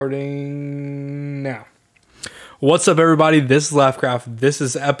Recording now. What's up, everybody? This is Laughcraft. This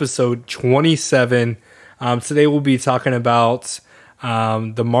is episode 27. Today we'll be talking about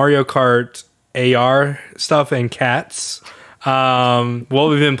the Mario Kart AR stuff and cats. What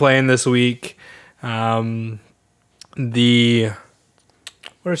we've been playing this week. What are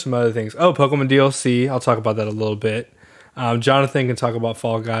some other things? Oh, Pokemon DLC. I'll talk about that a little bit. Jonathan can talk about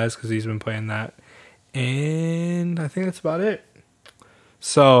Fall Guys because he's been playing that. And I think that's about it.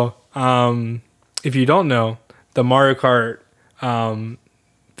 So, if you don't know, the Mario Kart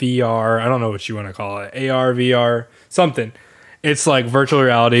VR, I don't know what you want to call it, AR, VR, something. It's like virtual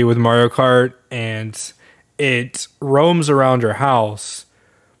reality with Mario Kart, and it roams around your house,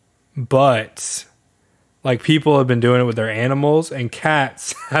 but like people have been doing it with their animals, and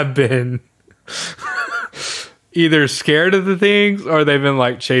cats have been either scared of the things or they've been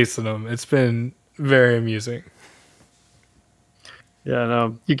like chasing them. It's been very amusing. Yeah,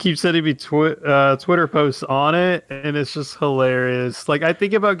 no. You keep sending me Twitter posts on it, and it's just hilarious. Like, I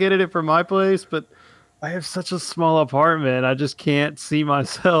think about getting it for my place, but I have such a small apartment. I just can't see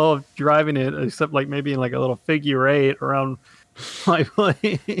myself driving it, except like maybe in like a little figure eight around my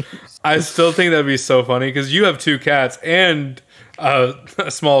place. I still think that'd be so funny because you have two cats and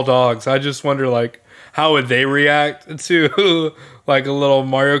small dogs. I just wonder, like, how would they react to like a little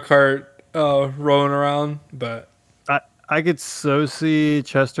Mario Kart rolling around? But I could so see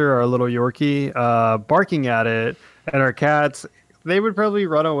Chester, our little Yorkie, barking at it, and our cats, they would probably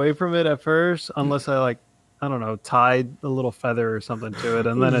run away from it at first, unless I don't know, tied a little feather or something to it,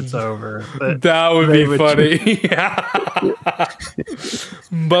 and then it's over. But that would be funny.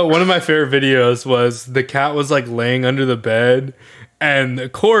 But one of my favorite videos was the cat was like laying under the bed, and the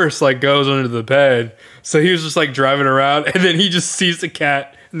course like goes under the bed. So he was just like driving around, and then he just sees the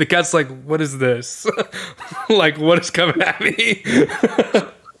cat. And the cat's like, what is this? Like, what is coming at me?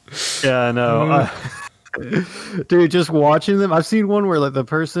 Yeah, I know. Dude, just watching them. I've seen one where like the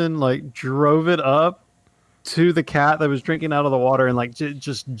person like drove it up to the cat that was drinking out of the water and like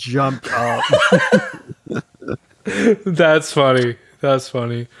just jumped up. That's funny. That's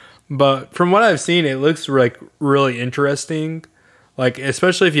funny. But from what I've seen, it looks like really interesting. Like,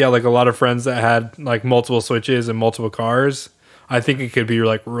 especially if you have like a lot of friends that had like multiple Switches and multiple cars. I think it could be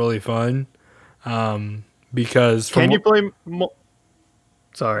like really fun, because can you play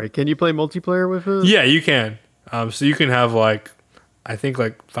multiplayer with it? Yeah, you can. So you can have like, I think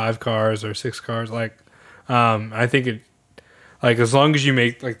like 5 cars or 6 cars. Like, I think it, like as long as you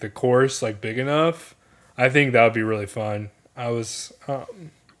make like the course like big enough, I think that would be really fun. I was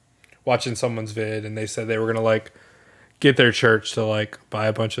watching someone's vid and they said they were gonna like get their church to like buy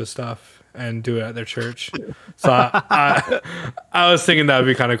a bunch of stuff and do it at their church. So I was thinking that would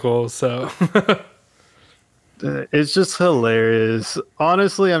be kind of cool. So it's just hilarious.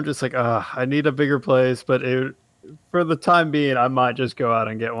 Honestly, I'm just like, I need a bigger place, but for the time being, I might just go out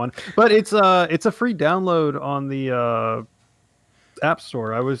and get one. But it's a free download on the App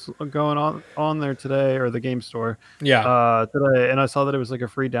Store. I was going on there today, or the game store. Yeah. Today, and I saw that it was like a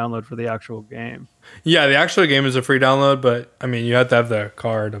free download for the actual game. Yeah, the actual game is a free download, but I mean, you have to have the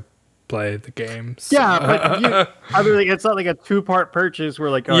card to play the game. So. Yeah, but I mean, like, it's not like a 2-part purchase where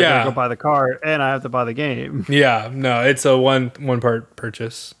like, I gotta go buy the card and I have to buy the game. Yeah, no, it's a one part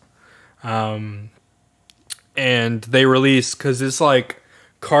purchase. And they release, because it's like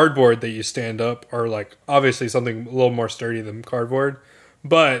cardboard that you stand up, or like obviously something a little more sturdy than cardboard,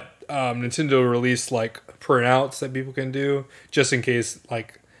 but Nintendo released like printouts that people can do just in case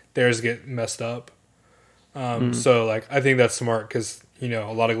like theirs get messed up. So like I think that's smart because, you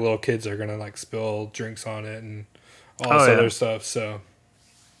know, a lot of little kids are gonna like spill drinks on it and all this other stuff. So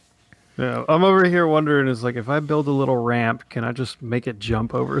yeah, I'm over here wondering, is like, if I build a little ramp, can I just make it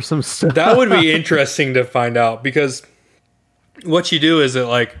jump over some stuff? That would be interesting to find out, because what you do is it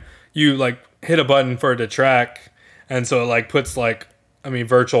like you like hit a button for it to track, and so it like puts like, I mean,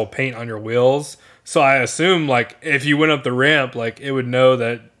 virtual paint on your wheels. So I assume like if you went up the ramp, like it would know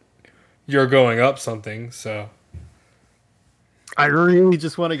that you're going up something. So I really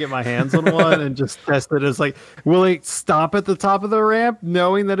just want to get my hands on one and just test it. As like, will it stop at the top of the ramp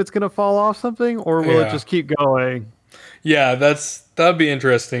knowing that it's going to fall off something, or will it just keep going? Yeah, that'd be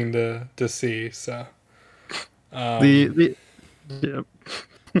interesting to see. So Yep.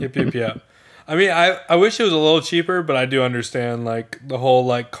 Yep. I mean, I wish it was a little cheaper, but I do understand like the whole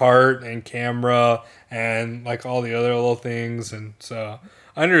like cart and camera and like all the other little things, and so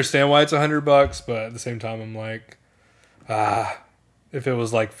I understand why it's $100, but at the same time, I'm like, if it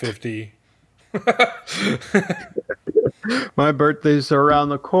was like 50. My birthday's around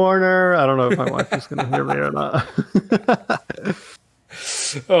the corner. I don't know if my wife is going to hear me or not.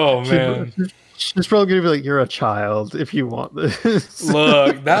 Oh man. She's probably gonna be like, "You're a child if you want this."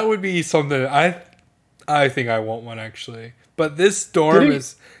 Look, that would be something I think I want one actually. But this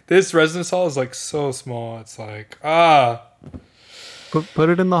residence hall is like so small. It's like Put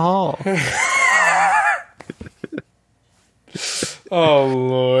it in the hall. oh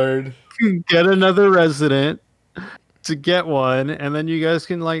Lord. Get another resident to get one, and then you guys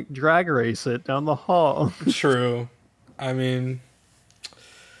can like drag race it down the hall. True. I mean,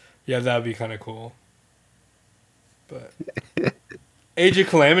 yeah, that'd be kind of cool. But Age of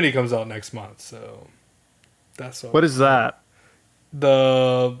Calamity comes out next month, so that's What is that?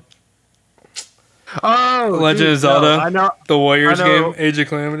 the Oh, Legend of Zelda. I know. The Warriors I know. game, Age of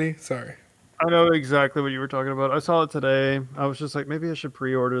Calamity. Sorry. I know exactly what you were talking about. I saw it today. I was just like, maybe I should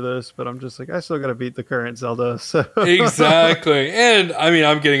pre-order this, but I'm just like, I still got to beat the current Zelda. So Exactly. And I mean,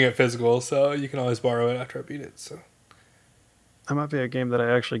 I'm getting it physical, so you can always borrow it after I beat it. So. that might be a game that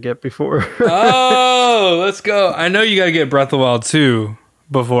I actually get before. Oh, let's go. I know you got to get Breath of the Wild 2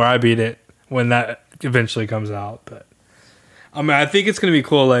 before I beat it when that eventually comes out. But I mean, I think it's going to be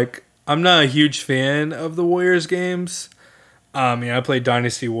cool. Like, I'm not a huge fan of the Warriors games. I played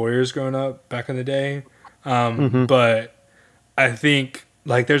Dynasty Warriors growing up back in the day. But I think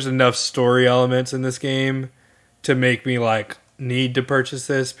like there's enough story elements in this game to make me like need to purchase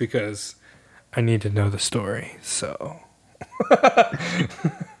this because I need to know the story. So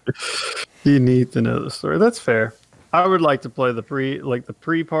You need to know the story. That's fair. I would like to play the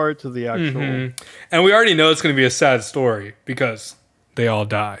pre part to the actual. And we already know it's going to be a sad story because they all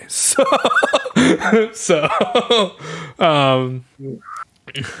die. So,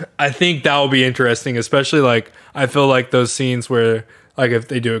 I think that will be interesting, especially like I feel like those scenes where like if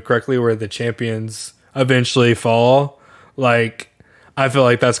they do it correctly, where the champions eventually fall, like I feel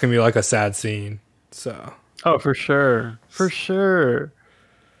like that's going to be like a sad scene. So, Oh, for sure, for sure.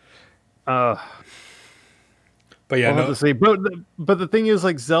 but yeah, We'll have to see. But the thing is,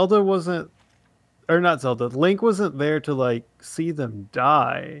 like Zelda wasn't, or not Zelda. Link wasn't there to like see them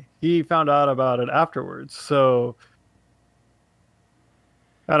die. He found out about it afterwards. So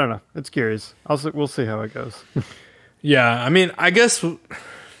I don't know. It's curious. We'll see how it goes. yeah. I mean, I guess,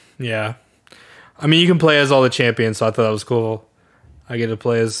 yeah. I mean, you can play as all the champions, so I thought that was cool. I get to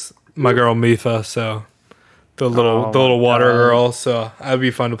play as my girl Mifa, so the little water girl. So that'd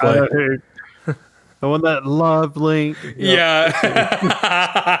be fun to play. The one that loved Link. Yeah.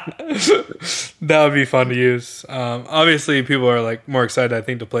 That would be fun to use. Obviously, people are like more excited, I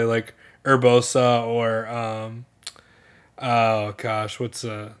think, to play like Urbosa or oh gosh, what's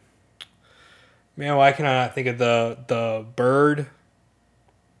man? Why can I not think of the bird?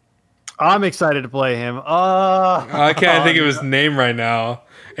 I'm excited to play him. I can't think of his name right now.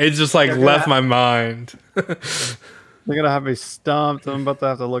 It just like left my mind. They're gonna have me stumped. I'm about to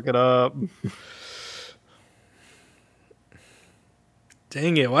have to look it up.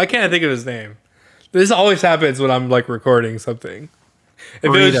 Dang it! Why can't I think of his name? This always happens when I'm like recording something.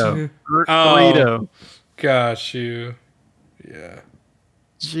 Burrito. Burrito. Gosh, you. Yeah.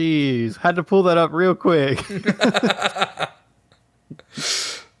 Jeez, had to pull that up real quick.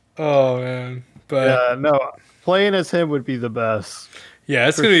 Oh man, but yeah, no, playing as him would be the best. Yeah,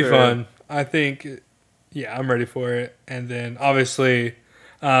 it's gonna be fun. I think. Yeah, I'm ready for it. And then obviously,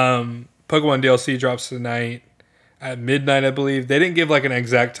 Pokemon DLC drops tonight at midnight, I believe. They didn't give like an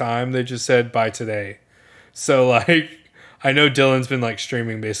exact time. They just said by today. So like, I know Dylan's been like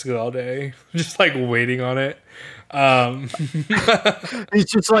streaming basically all day, just like waiting on it. He's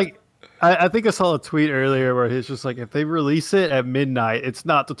just like, I think I saw a tweet earlier where he's just like, if they release it at midnight, it's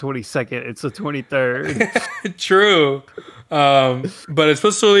not the 22nd, it's the 23rd. True. But it's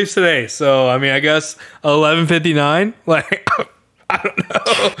supposed to release today. So, I mean, I guess 11:59. Like, I don't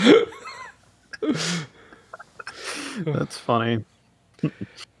know. That's funny.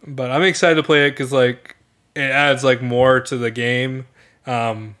 But I'm excited to play it because, like, it adds, like, more to the game.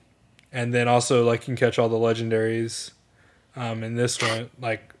 And then also, like, you can catch all the legendaries in this one,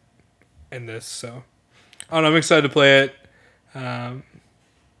 like, in this. So, I don't know. I'm excited to play it.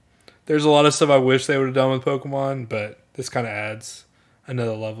 There's a lot of stuff I wish they would have done with Pokemon, but this kind of adds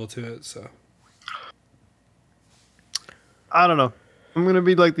another level to it. So, I don't know. I'm going to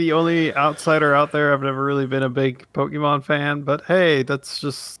be like the only outsider out there. I've never really been a big Pokemon fan, but hey, that's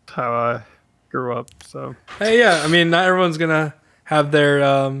just how I grew up. So, hey, yeah. I mean, not everyone's going to have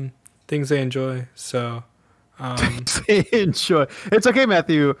their things they enjoy. So, they enjoy. It's okay,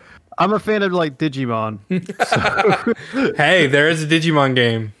 Matthew. I'm a fan of like Digimon. So. Hey, there is a Digimon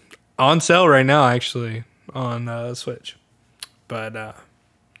game on sale right now, actually, on Switch. But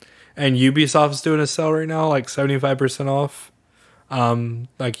and Ubisoft is doing a sale right now, like 75% off.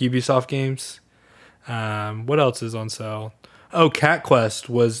 like Ubisoft games. What else is on sale? Oh, Cat Quest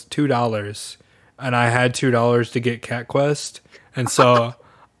was $2, and I had $2 to get Cat Quest, and so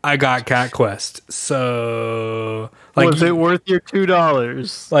I got Cat Quest. So, like, Was it worth your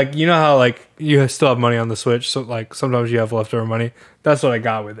 $2? like you know how like you still have money on the Switch, so like sometimes you have leftover money. That's what I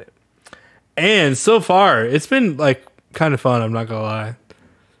got with it, and so far it's been like kind of fun. I'm not gonna lie,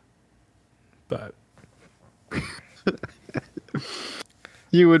 but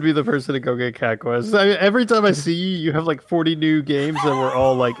You would be the person to go get Cat Quest. I mean, every time I see you, you have like 40 new games that were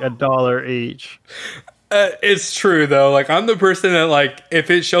all like $1 each. it's true though. Like I'm the person that like if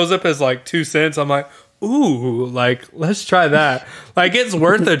it shows up as like 2 cents, I'm like, ooh, like let's try that. Like it's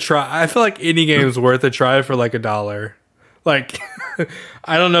worth a try. I feel like any game is worth a try for like $1. Like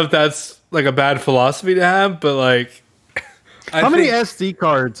I don't know if that's like a bad philosophy to have, but like How many SD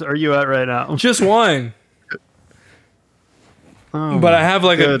cards are you at right now? just one. Oh, But I have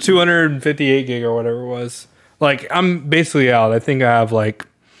like good. a 258 gig or whatever it was. Like I'm basically out. I think I have like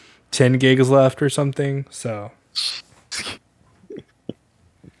 10 gigs left or something. So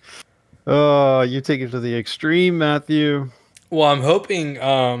Oh, you take it to the extreme, Matthew. well, I'm hoping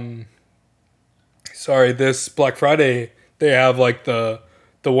sorry, this Black Friday they have like the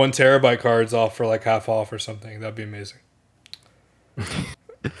 1 terabyte cards off for like half off or something. That'd be amazing.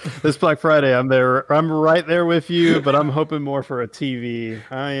 This Black Friday, I'm there. I'm right there with you, but I'm hoping more for a TV.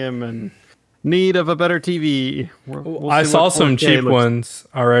 I am in need of a better TV. I see saw what some 4K cheap looks- ones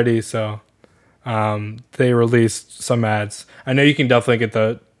already, so they released some ads. I know you can definitely get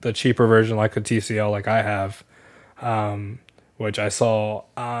the cheaper version like a TCL like I have. Which I saw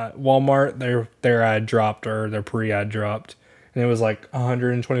Walmart their ad dropped or their pre-ad dropped, and it was like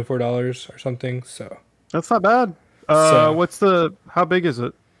 $124 or something. So That's not bad. So- How big is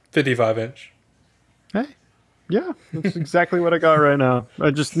it? 55-inch. Hey, yeah, that's exactly what I got right now.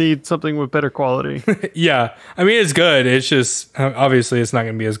 I just need something with better quality. Yeah, I mean it's good. It's just obviously it's not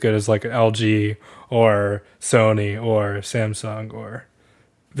going to be as good as like an LG or Sony or Samsung or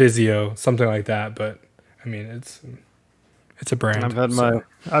Vizio, something like that. But I mean it's a brand.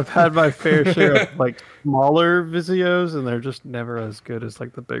 I've had my fair share of like smaller Vizios, and they're just never as good as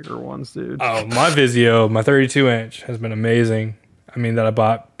like the bigger ones, dude. Oh, my Vizio, my 32-inch has been amazing. I mean, that I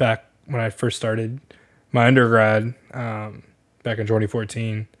bought back when I first started my undergrad back in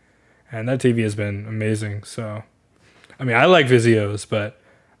 2014. And that TV has been amazing. So, I mean, I like Vizios, but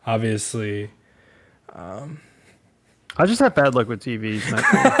obviously... I just have bad luck with TVs.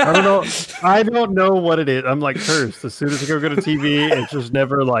 I don't know. I don't know what it is. I'm like cursed. As soon as I go get a TV, it's just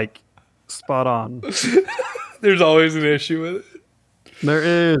never like spot on. There's always an issue with it. There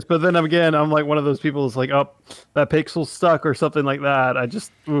is, but then again, I'm like one of those people that's like, oh, that pixel's stuck or something like that. I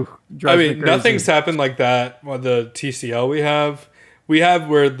just, I drives me mean, crazy. nothing's happened like that with the TCL we have. We have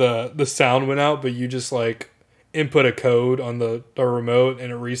where the sound went out, but you just like input a code on the remote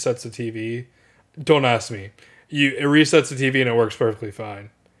and it resets the TV. Don't ask me. It resets the TV and it works perfectly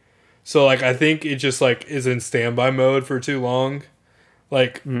fine. So like I think it just like is in standby mode for too long.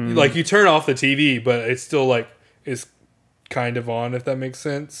 Like you turn off the TV, but it's still like is kind of on, if that makes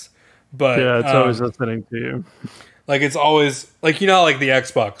sense. But Yeah, it's always listening to you. like it's always like like the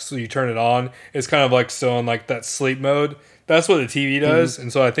Xbox, so you turn it on, it's kind of like still in like that sleep mode. That's what the TV does,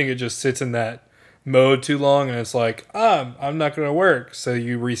 and so I think it just sits in that mode too long, and it's like I'm not gonna work. So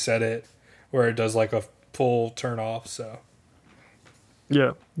you reset it where it does like a full turn off. So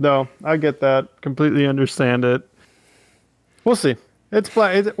Yeah, no, I get that. Completely understand it. We'll see.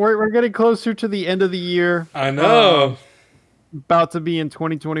 We're getting closer to the end of the year. I know. About to be in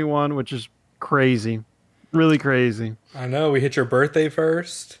 2021, which is crazy, really crazy. I know. We hit your birthday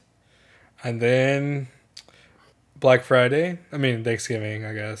first, and then Black Friday. I mean Thanksgiving,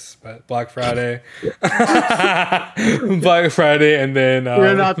 I guess, but Black Friday, Black Friday, and then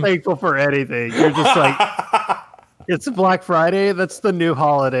You're not thankful for anything. You're just like, it's Black Friday. That's the new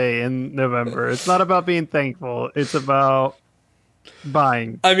holiday in November. It's not about being thankful. It's about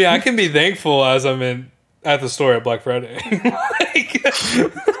buying. I mean, I can be thankful as I'm at the store at Black Friday. Like,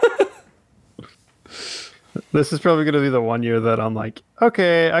 This is probably going to be the one year that I'm like,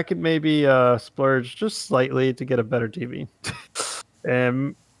 okay, I could maybe splurge just slightly to get a better TV.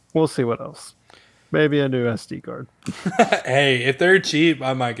 And we'll see what else. Maybe a new SD card. hey, if they're cheap,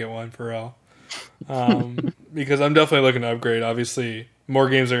 I might get one for real. Because I'm definitely looking to upgrade. Obviously, more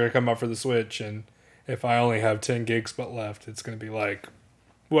games are going to come out for the Switch, and if I only have 10 gigs but left, it's going to be like,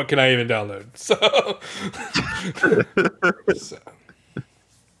 what can I even download? So.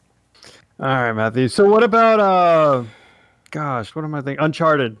 All right, Matthew. So what about what am I thinking?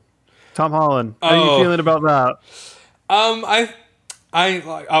 Uncharted. Tom Holland. How are you feeling about that? I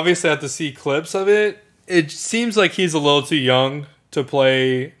obviously have to see clips of it. It seems like he's a little too young to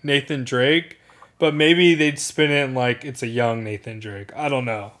play Nathan Drake, but maybe they'd spin it like it's a young Nathan Drake. I don't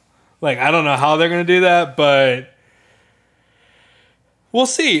know. Like, I don't know how they're gonna do that, but we'll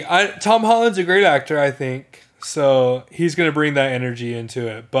see. Tom Holland's a great actor, I think, so he's gonna bring that energy into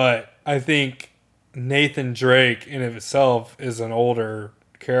it. But I think Nathan Drake in of itself is an older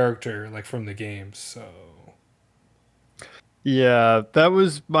character, like from the games. So Yeah, that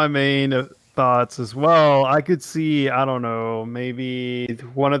was my main thoughts as well. I could see, I don't know, maybe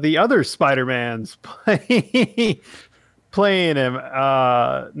one of the other Spider-Mans playing him,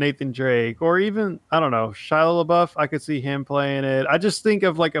 Nathan Drake, or even, I don't know, Shia LaBeouf. I could see him playing it. I just think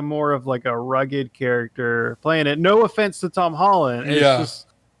of like a more of like a rugged character playing it. No offense to Tom Holland. It's just,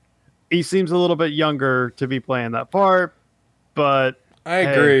 he seems a little bit younger to be playing that part, but I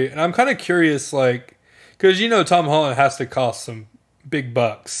agree. And I'm kind of curious, like, because, Tom Holland has to cost some big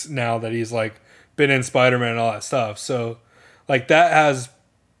bucks now that he's, like, been in Spider-Man and all that stuff. So, like, that has,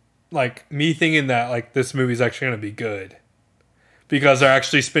 like, me thinking that, like, this movie's actually going to be good. Because they're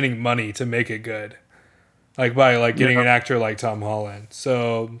actually spending money to make it good. Like, by, like, getting an actor like Tom Holland.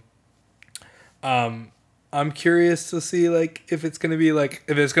 So, I'm curious to see, like, if it's going to be, like,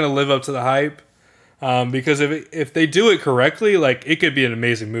 if it's going to live up to the hype. Because if they do it correctly, like, it could be an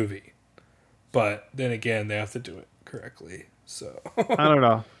amazing movie. But then again, they have to do it correctly. So I don't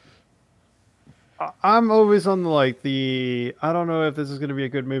know. I'm always on like I don't know if this is going to be a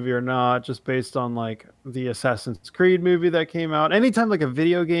good movie or not, just based on like the Assassin's Creed movie that came out. Anytime like a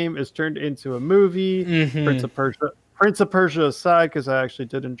video game is turned into a movie, Prince of Persia aside, because I actually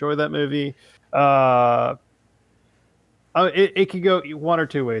did enjoy that movie. It could go one or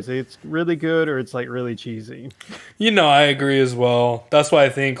two ways. It's really good or it's like really cheesy. I agree as well. That's why I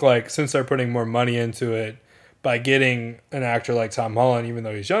think, like, since they're putting more money into it, by getting an actor like Tom Holland, even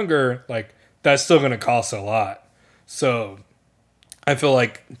though he's younger, like, that's still going to cost a lot. So I feel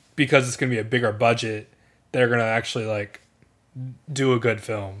like because it's going to be a bigger budget, they're going to actually, like, do a good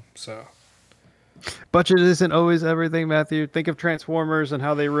film. So budget isn't always everything, Matthew. Think of Transformers and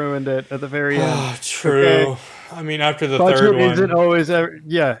how they ruined it at the very end. Oh, true. Okay. I mean, after the budget third one. Isn't always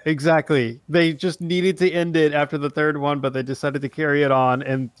yeah, exactly. They just needed to end it after the third one, but they decided to carry it on.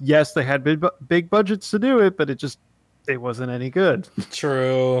 And yes, they had big budgets to do it, but it wasn't any good.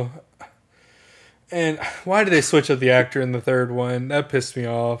 True. And why did they switch up the actor in the third one? That pissed me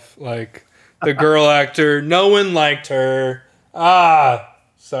off. Like, the girl actor, no one liked her.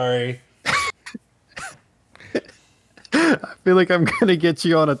 Sorry. I feel like I'm going to get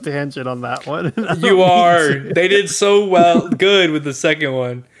you on a tangent on that one. You are. They did so good with the second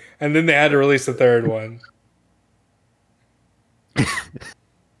one, and then they had to release the third one.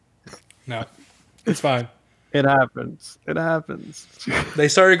 No, it's fine. It happens. They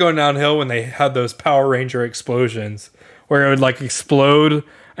started going downhill when they had those Power Ranger explosions, where it would, like, explode,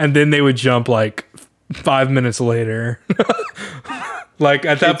 and then they would jump, like, 5 minutes later. Like,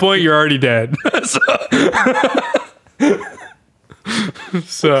 at that point, you're already dead.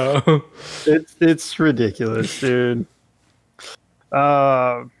 So it's ridiculous, dude.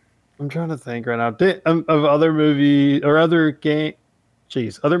 I'm trying to think right now of other movie or other game.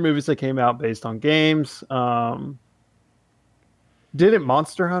 Other movies that came out based on games. Didn't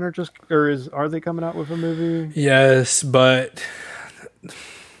Monster Hunter are they coming out with a movie? Yes, but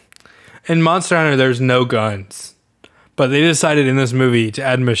in Monster Hunter, there's no guns, but they decided in this movie to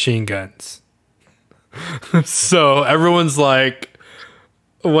add machine guns. So everyone's like,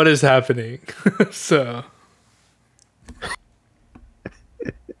 what is happening? So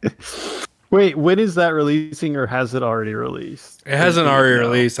wait, when is that releasing, or has it already released? It hasn't already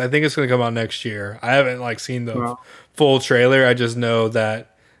released. I think it's going to come out next year. I haven't, like, seen the full trailer. I just know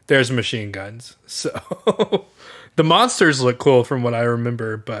that there's machine guns. So the monsters look cool from what I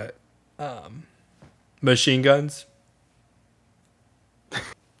remember, but machine guns.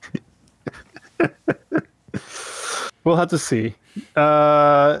 We'll have to see.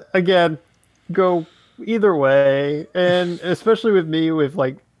 Again, go either way, and especially with me, with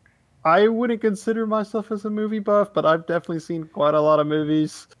like, I wouldn't consider myself as a movie buff, but I've definitely seen quite a lot of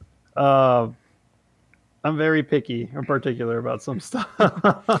movies. I'm very picky in particular about some stuff.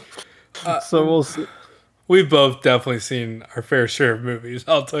 So we'll see. We've both definitely seen our fair share of movies.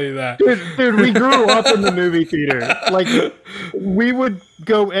 I'll tell you that. Dude, we grew up in the movie theater. Like, we would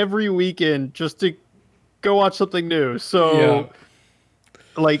go every weekend just to go watch something new. So,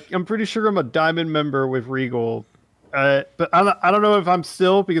 like, I'm pretty sure I'm a Diamond member with Regal. But I don't know if I'm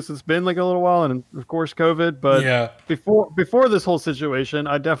still, because it's been like a little while, and of course COVID. But before this whole situation,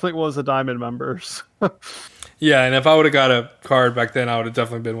 I definitely was a Diamond member. So. Yeah, and if I would have got a card back then, I would have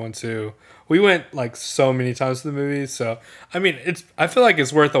definitely been one too. We went like so many times to the movies, so I mean, I feel like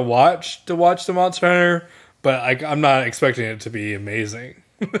it's worth a watch to watch the Monster Hunter, but I'm not expecting it to be amazing.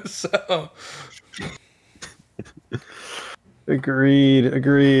 So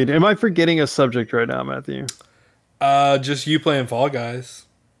Agreed. Am I forgetting a subject right now, Matthew? just you playing Fall Guys.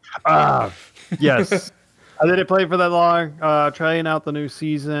 Ah, yes. I didn't play for that long. Trying out the new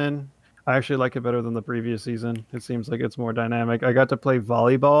season. I actually like it better than the previous season. It seems like it's more dynamic. I got to play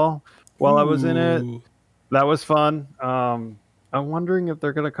volleyball while I was in it. Ooh. That was fun. I'm wondering if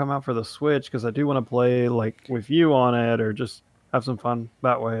they're gonna come out for the Switch because I do want to play like with you on it or just have some fun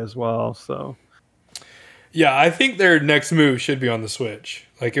that way as well. So Yeah, I think their next move should be on the Switch.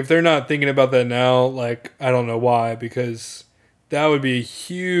 Like, if they're not thinking about that now, like, I don't know why, because that would be a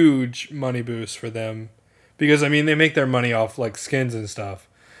huge money boost for them. Because, I mean, they make their money off, like, skins and stuff.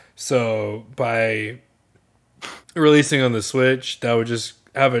 So, by releasing on the Switch, that would just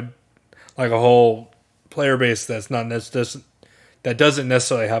have a whole player base that doesn't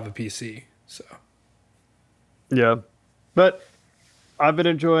necessarily have a PC. So, yeah, but I've been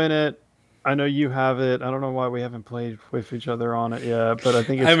enjoying it. I know you have it. I don't know why we haven't played with each other on it yet, but I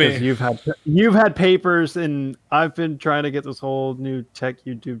think it's because you've had papers, and I've been trying to get this whole new tech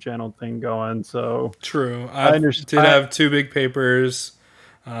YouTube channel thing going. So true. I Did have two big papers,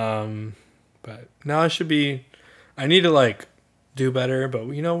 but now I should be. I need to like do better, but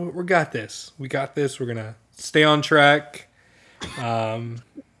we got this. We got this. We're gonna stay on track.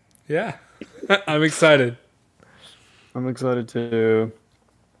 Yeah, I'm excited. I'm excited too.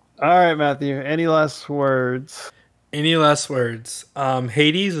 All right, Matthew. Any last words? Any last words?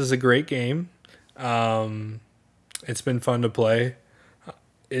 Hades is a great game. It's been fun to play.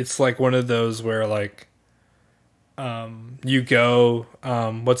 It's like one of those where like you go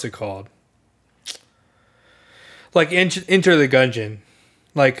what's it called? Like Enter the Gungeon.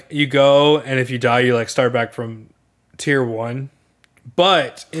 Like you go and if you die you like start back from tier 1.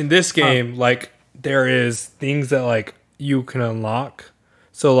 But in this game like there is things that like you can unlock.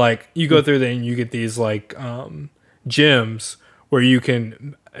 So like you go through there and you get these like gems where you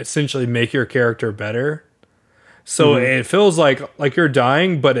can essentially make your character better. So it feels like you're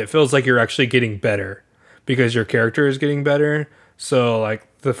dying, but it feels like you're actually getting better because your character is getting better. So like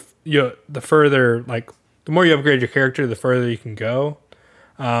the further like the more you upgrade your character, the further you can go.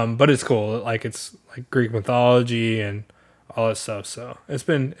 But it's cool. Like it's like Greek mythology and all that stuff. So it's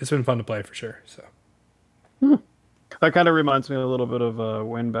been fun to play for sure. So. That kind of reminds me a little bit of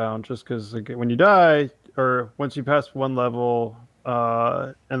Windbound, just because when you die, or once you pass one level,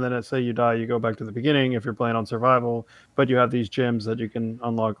 and then say you die, you go back to the beginning if you're playing on survival, but you have these gems that you can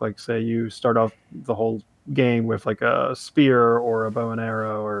unlock, like say you start off the whole game with like a spear or a bow and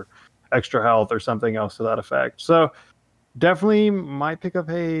arrow or extra health or something else to that effect. So definitely might pick up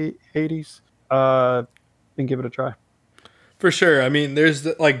Hades and give it a try. For sure. I mean, there's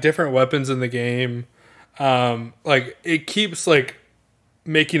like different weapons in the game. Like it keeps like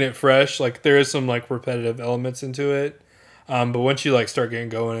making it fresh. Like there is some like repetitive elements into it. But once you like start getting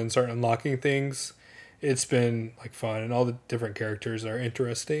going and start unlocking things, it's been like fun and all the different characters are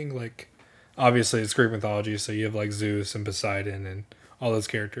interesting. Like obviously it's Greek mythology, so you have like Zeus and Poseidon and all those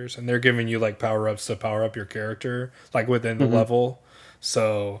characters, and they're giving you like power ups to power up your character like within the level.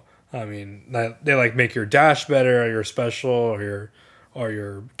 So I mean, they like make your dash better, or your special, or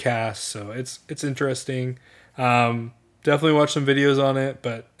your cast. So it's interesting. Definitely watch some videos on it,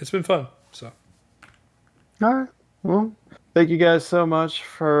 but it's been fun. So, all right. Well, thank you guys so much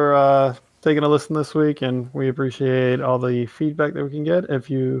for taking a listen this week, and we appreciate all the feedback that we can get. If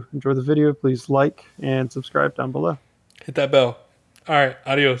you enjoyed the video, please like and subscribe down below. Hit that bell. All right.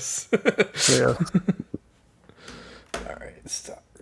 Adios. Yeah. All right. Stop.